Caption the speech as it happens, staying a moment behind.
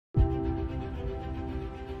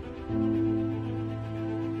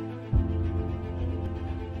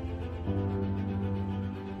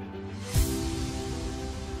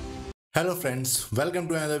Hello friends, welcome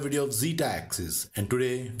to another video of Zeta Axis, and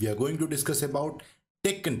today we are going to discuss about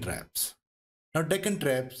Deccan traps. Now Deccan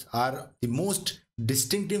traps are the most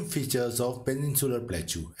distinctive features of peninsular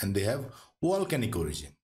plateau and they have volcanic origin.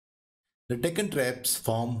 The Deccan traps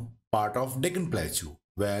form part of Deccan Plateau,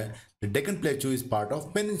 where the Deccan Plateau is part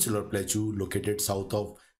of peninsular plateau located south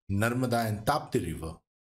of Narmada and Tapti river.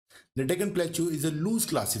 The Deccan Plateau is a loose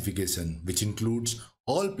classification which includes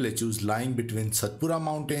all plateaus lying between Satpura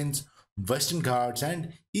Mountains, Western Ghats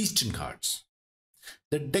and Eastern Ghats.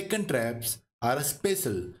 The Deccan Traps are a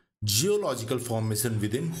special geological formation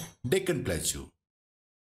within Deccan Plateau.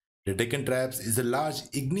 The Deccan Traps is a large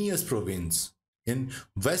igneous province in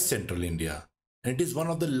west central India and it is one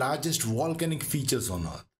of the largest volcanic features on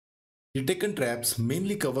earth. The Deccan Traps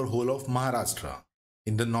mainly cover whole of Maharashtra.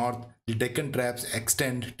 In the north, the Deccan Traps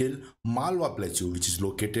extend till Malwa Plateau, which is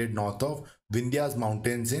located north of Vindhyas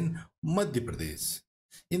mountains in Madhya Pradesh.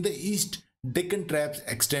 In the east, Deccan Traps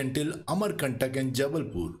extend till Amarkantak and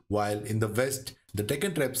Jabalpur, while in the west, the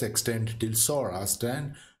Deccan Traps extend till Saurashtra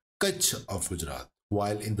and Kutch of Gujarat,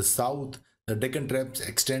 while in the south, the Deccan Traps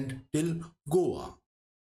extend till Goa.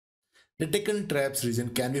 The Deccan Traps region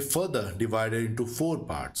can be further divided into four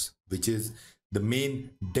parts, which is the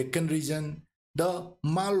main Deccan region, the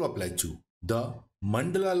Malwa Plateau, the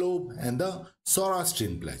Mandala Lobe and the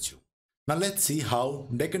Saurashtrian Plateau. Now let's see how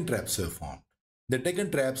Deccan Traps were formed. The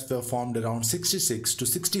Deccan Traps were formed around 66 to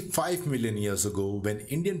 65 million years ago when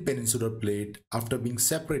Indian peninsular plate, after being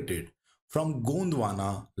separated from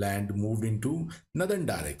Gondwana land, moved into northern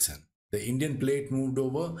direction. The Indian plate moved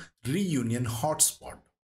over reunion hotspot.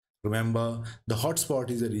 Remember, the hotspot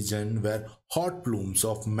is a region where hot plumes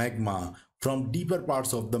of magma from deeper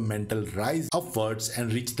parts of the mantle rise upwards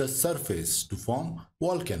and reach the surface to form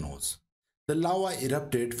volcanoes. The lava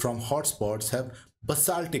erupted from hotspots have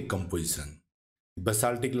basaltic composition.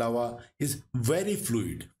 Basaltic lava is very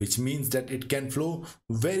fluid, which means that it can flow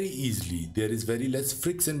very easily. There is very less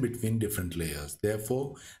friction between different layers.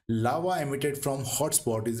 Therefore, lava emitted from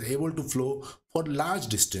hotspot is able to flow for large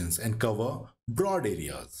distance and cover broad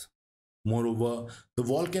areas. Moreover, the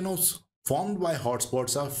volcanoes formed by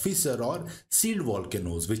hotspots are fissure or sealed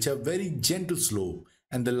volcanoes, which have very gentle slope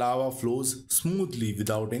and the lava flows smoothly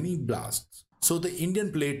without any blasts. So the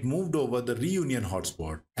Indian plate moved over the reunion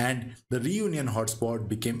hotspot and the reunion hotspot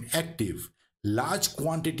became active. Large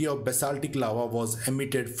quantity of basaltic lava was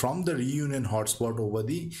emitted from the reunion hotspot over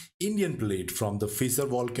the Indian plate from the fissure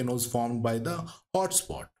volcanoes formed by the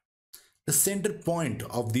hotspot. The center point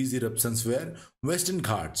of these eruptions were Western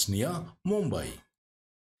Ghats near Mumbai.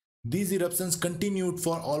 These eruptions continued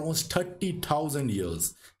for almost 30,000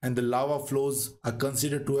 years and the lava flows are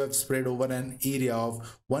considered to have spread over an area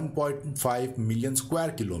of 1.5 million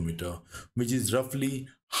square kilometer, which is roughly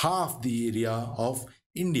half the area of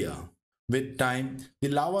India. With time, the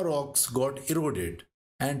lava rocks got eroded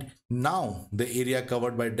and now the area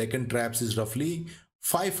covered by Deccan Traps is roughly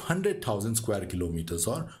 500,000 square kilometers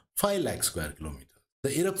or 5 lakh square kilometers.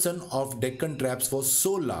 The eruption of Deccan Traps was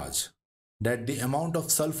so large that the amount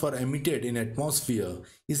of sulfur emitted in atmosphere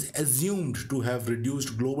is assumed to have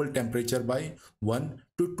reduced global temperature by 1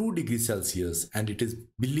 to 2 degrees Celsius and it is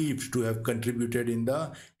believed to have contributed in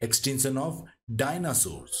the extinction of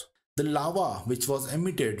dinosaurs. The lava which was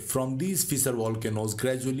emitted from these fissure volcanoes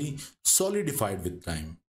gradually solidified with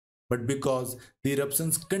time. But because the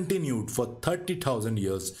eruptions continued for 30,000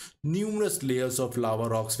 years, numerous layers of lava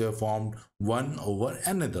rocks were formed one over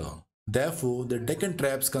another. Therefore, the Deccan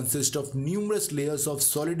Traps consist of numerous layers of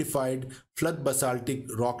solidified flood basaltic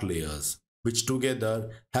rock layers, which together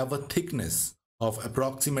have a thickness of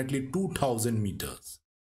approximately 2000 meters.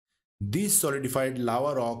 These solidified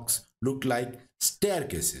lava rocks look like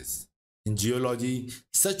staircases. In geology,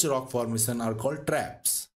 such rock formations are called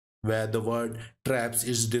traps, where the word traps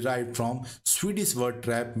is derived from Swedish word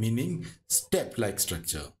trap meaning step-like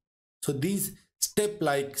structure. So these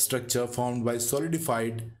step-like structure formed by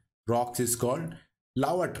solidified rocks is called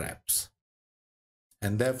lava traps.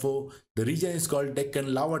 And therefore, the region is called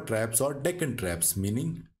Deccan lava traps or Deccan traps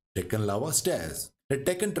meaning Deccan lava stairs. The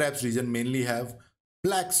Deccan Traps region mainly have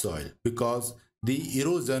black soil because the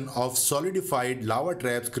erosion of solidified lava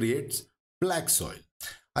traps creates black soil.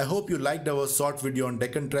 I hope you liked our short video on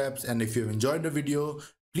Deccan Traps, and if you have enjoyed the video,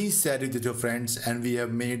 please share it with your friends, and we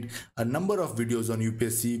have made a number of videos on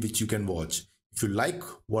UPSC which you can watch. If you like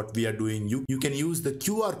what we are doing, you can use the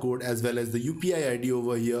QR code as well as the UPI ID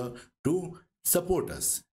over here to support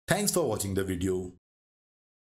us. Thanks for watching the video.